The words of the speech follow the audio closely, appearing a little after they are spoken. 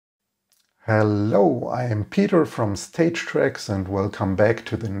Hello, I am Peter from Traxx and welcome back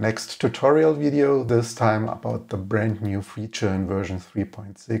to the next tutorial video, this time about the brand new feature in version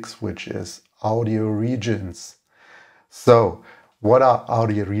 3.6, which is audio regions. So, what are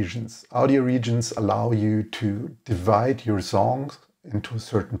audio regions? Audio regions allow you to divide your songs into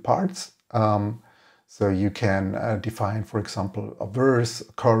certain parts. So you can define, for example, a verse,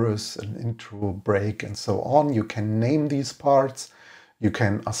 a chorus, an intro, break, and so on. You can name these parts. You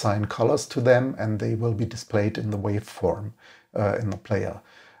can assign colors to them and they will be displayed in the waveform in the player.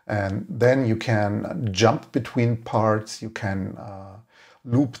 And then you can jump between parts, you can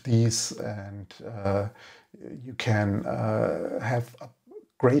loop these, and you can have a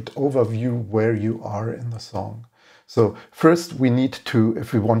great overview where you are in the song. So first we need to,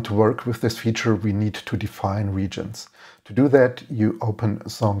 if we want to work with this feature, we need to define regions. To do that, you open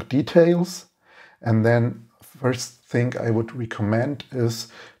Song Details, and then first thing I would recommend is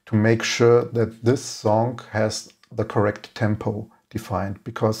to make sure that this song has the correct tempo defined,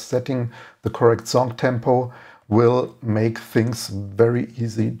 because setting the correct song tempo will make things very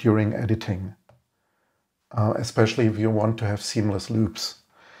easy during editing, especially if you want to have seamless loops.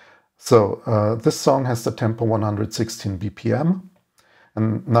 So this song has the tempo 116 BPM,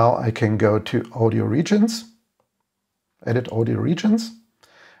 and now I can go to Audio Regions, Edit Audio Regions,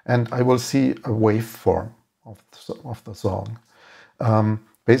 and I will see a waveform of the song.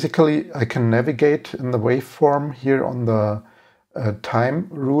 Basically, I can navigate in the waveform here on the time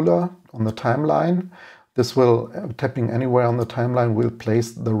ruler, on the timeline. This will, tapping anywhere on the timeline, will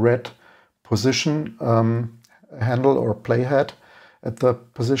place the red position handle or playhead at the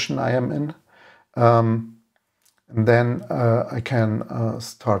position I am in. And then I can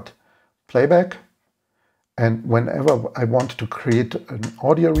start playback. And whenever I want to create an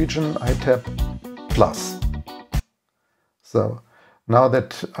audio region, I tap plus. So now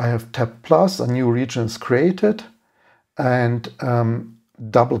that I have tapped plus, a new region is created, and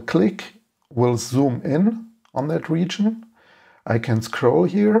double click will zoom in on that region. I can scroll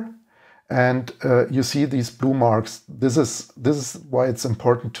here, and you see these blue marks. This is why it's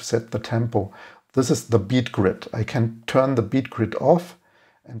important to set the tempo. This is the beat grid. I can turn the beat grid off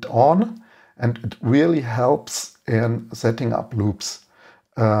and on, and it really helps in setting up loops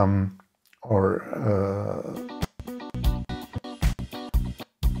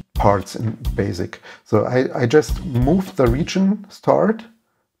parts in BASIC. So I just move the region start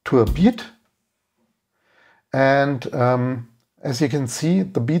to a beat, and as you can see,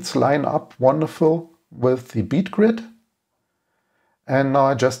 the beats line up wonderful with the beat grid. And now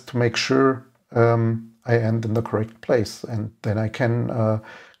I just make sure I end in the correct place, and then I can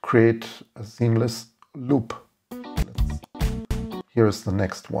create a seamless loop. Here's the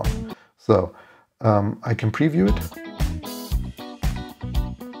next one. So I can preview it.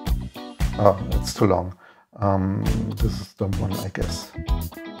 Oh, it's too long. This is the one, I guess.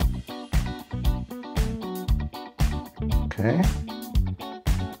 Okay.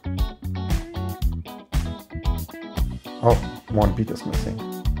 Oh, one beat is missing.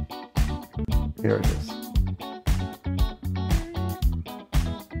 Here it is.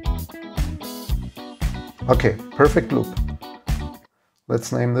 Okay, perfect loop.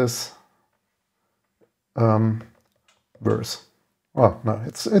 Let's name this verse. Oh, no,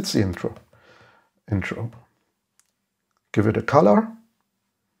 it's the intro. Give it a color,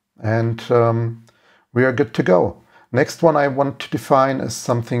 and we are good to go. Next one I want to define is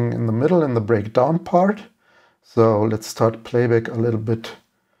something in the middle, in the breakdown part. So let's start playback a little bit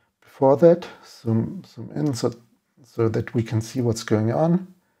before that. Zoom in so that we can see what's going on.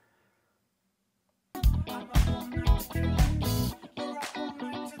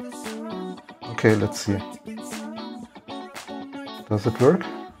 Okay, let's see. Does it work?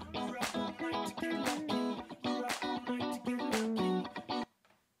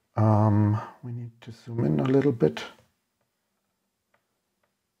 We need to zoom in a little bit.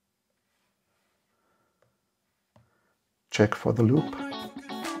 Check for the loop.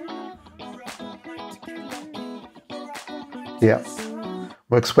 Yeah,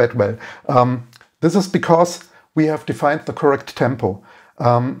 works quite well. This is because we have defined the correct tempo.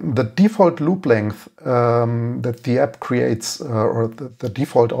 The default loop length that the app creates, or the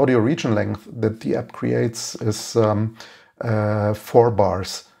default audio region length that the app creates, is 4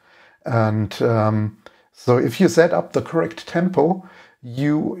 bars. And so if you set up the correct tempo,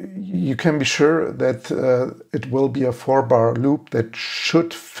 you can be sure that it will be a 4-bar loop that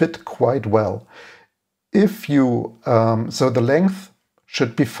should fit quite well. If you so the length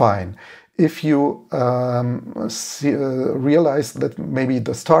should be fine. If you realize that maybe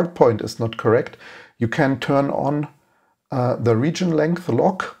the start point is not correct, you can turn on the region length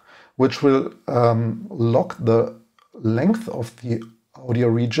lock, which will lock the length of the audio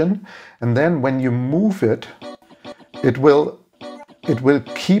region, and then when you move it, it will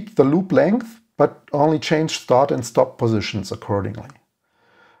keep the loop length, but only change start and stop positions accordingly.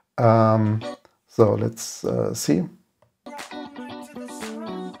 So let's see.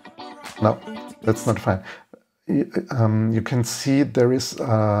 No, that's not fine. You can see there is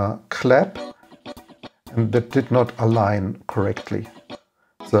a clap, and that did not align correctly.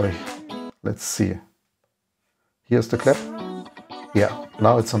 So let's see. Here's the clap. Yeah,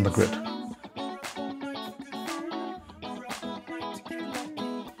 now it's on the grid.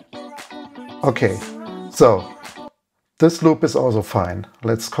 Okay, so this loop is also fine.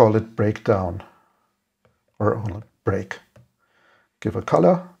 Let's call it breakdown or only break. Give a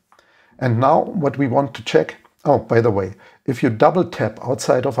color. And now what we want to check, oh, by the way, if you double tap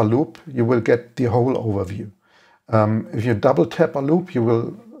outside of a loop, you will get the whole overview. If you double tap a loop, you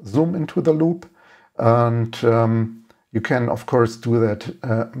will zoom into the loop, and you can, of course, do that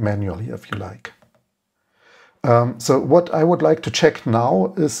manually if you like. So what I would like to check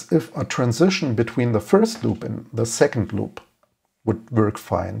now is if a transition between the first loop and the second loop would work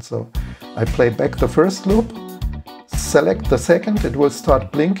fine. So I play back the first loop, select the second, it will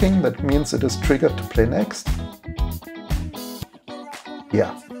start blinking. That means it is triggered to play next.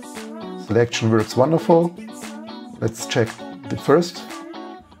 Yeah, selection works wonderful. Let's check the first.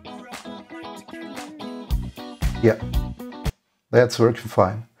 Yeah, that's working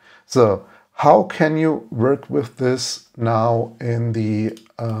fine. So how can you work with this now in the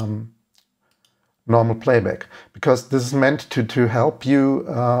normal playback? Because this is meant to help you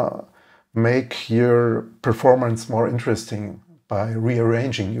make your performance more interesting by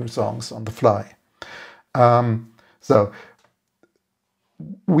rearranging your songs on the fly. So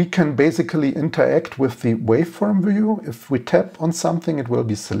we can basically interact with the waveform view. If we tap on something, it will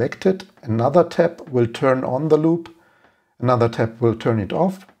be selected. Another tap will turn on the loop. Another tap will turn it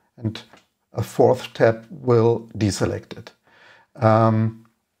off. And a fourth tap will deselect it.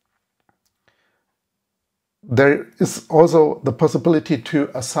 There is also the possibility to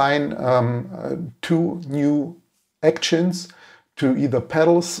assign two new actions to either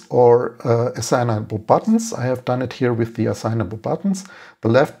pedals or assignable buttons. I have done it here with the assignable buttons. The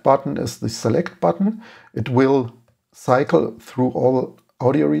left button is the select button. It will cycle through all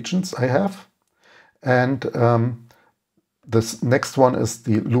audio regions I have. And this next one is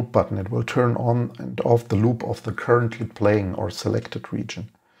the loop button. It will turn on and off the loop of the currently playing or selected region.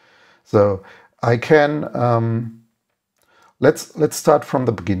 So I can, let's start from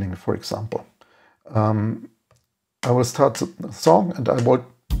the beginning, for example. I will start the song and I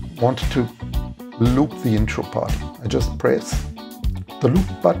want to loop the intro part. I just press the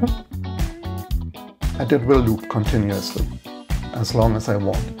loop button and it will loop continuously as long as I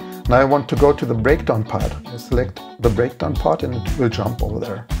want. Now I want to go to the breakdown part. I select the breakdown part and it will jump over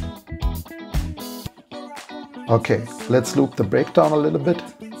there. Okay, let's loop the breakdown a little bit.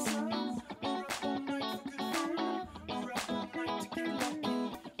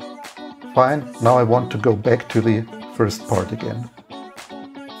 Fine, now I want to go back to the first part again.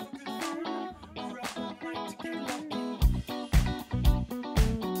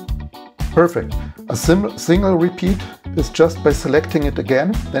 Perfect. A single repeat is just by selecting it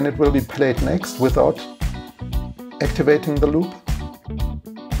again, then it will be played next without activating the loop.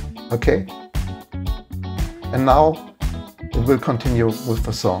 Okay. And now it will continue with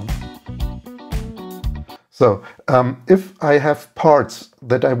the song. So if I have parts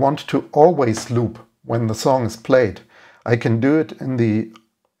that I want to always loop when the song is played, I can do it in the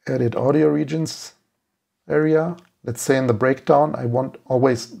Edit Audio Regions area. Let's say in the breakdown, I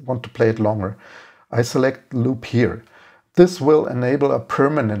always want to play it longer. I select loop here. This will enable a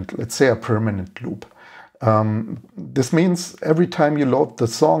permanent, let's say a permanent loop. This means every time you load the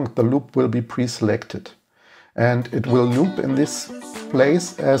song, the loop will be pre-selected. And it will loop in this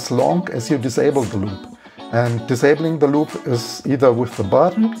place as long as you disable the loop. And disabling the loop is either with the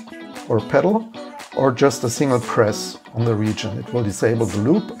button or pedal or just a single press on the region. It will disable the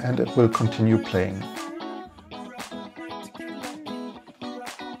loop and it will continue playing.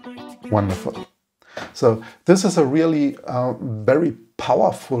 Wonderful. So this is a really very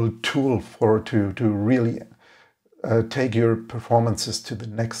powerful tool to really take your performances to the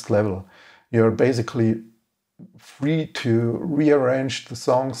next level. You're basically free to rearrange the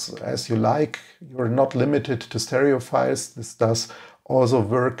songs as you like. You're not limited to stereo files. This does also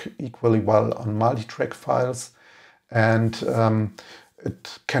work equally well on multi-track files, and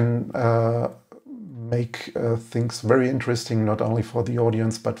it can make things very interesting, not only for the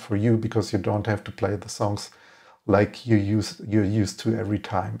audience but for you, because you don't have to play the songs like you're used to every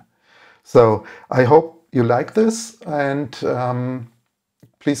time. So I hope you like this, and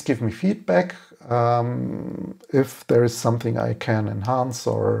please give me feedback if there is something I can enhance,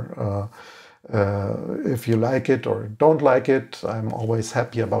 or if you like it or don't like it. I'm always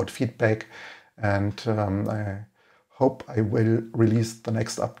happy about feedback, and I hope I will release the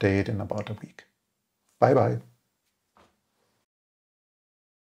next update in about a week. Bye bye.